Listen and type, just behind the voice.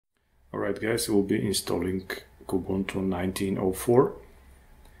Alright guys, we'll be installing Kubuntu 19.04. For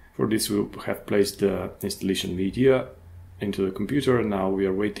this we have placed the installation media into the computer, and now we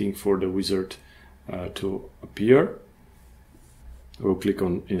are waiting for the wizard to appear. We'll click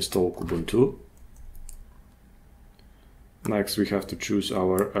on install Kubuntu. Next we have to choose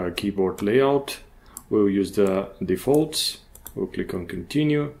our keyboard layout. We'll use the defaults. We'll click on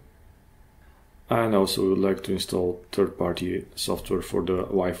continue. And also we would like to install third-party software for the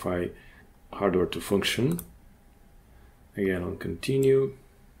Wi-Fi hardware to function. Again on continue.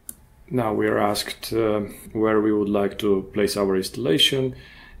 Now we are asked where we would like to place our installation.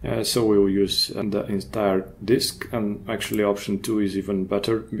 So we will use the entire disk, and actually option 2 is even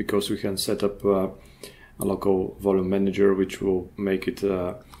better because we can set up a local volume manager, which will make it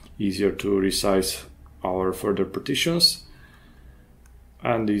easier to resize our further partitions.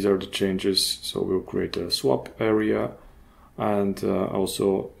 And these are the changes. So we'll create a swap area, and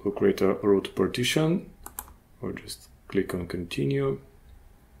also we'll create a root partition. We'll just click on continue.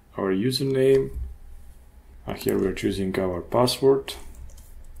 Our username, and here we're choosing our password,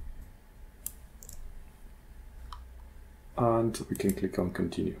 and we can click on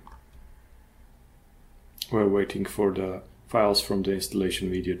continue. We're waiting for the files from the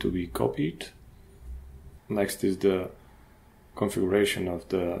installation media to be copied. Next is the configuration of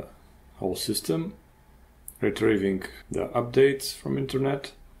the whole system, retrieving the updates from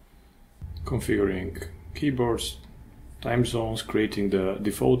internet, configuring keyboards, time zones, creating the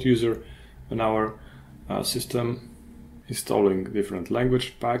default user in our system, installing different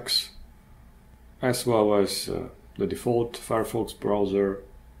language packs, as well as the default Firefox browser,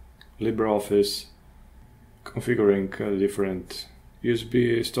 LibreOffice, configuring different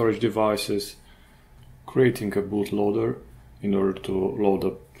USB storage devices, creating a bootloader in order to load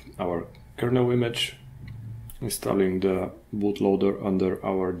up our kernel image, installing the bootloader under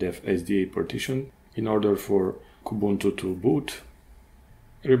our dev SDA partition in order for Kubuntu to boot,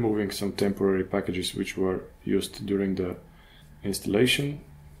 removing some temporary packages which were used during the installation,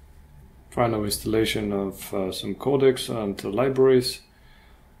 final installation of some codecs and libraries,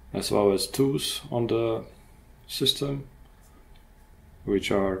 as well as tools on the system,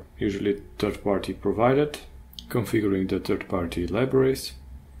 which are usually third-party provided, configuring the third-party libraries.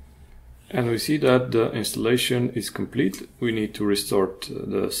 And we see that the installation is complete. We need to restore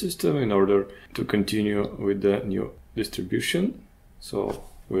the system in order to continue with the new distribution. So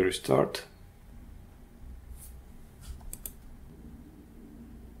we restart.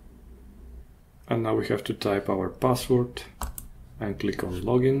 And now we have to type our password and click on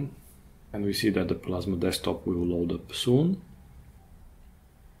login. And we see that the Plasma desktop will load up soon.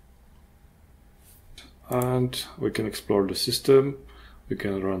 And we can explore the system. We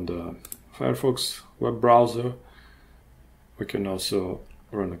can run the Firefox web browser. We can also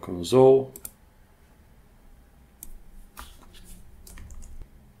run a console.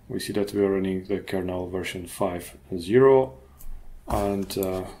 We see that we are running the kernel version 5.0,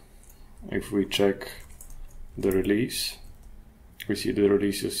 and if we check the release, we see the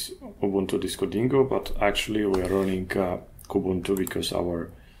release is Ubuntu Disco Dingo, but actually we are running Kubuntu because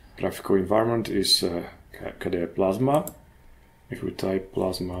our graphical environment is KDE Plasma. If we type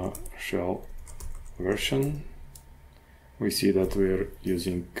Plasma shell version, we see that we're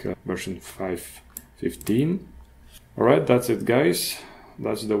using version 5.15. Alright, that's it guys.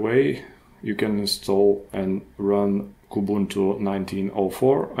 That's the way you can install and run Kubuntu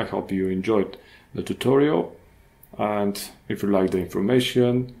 19.04. I hope you enjoyed the tutorial, and if you like the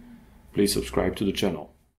information, please subscribe to the channel.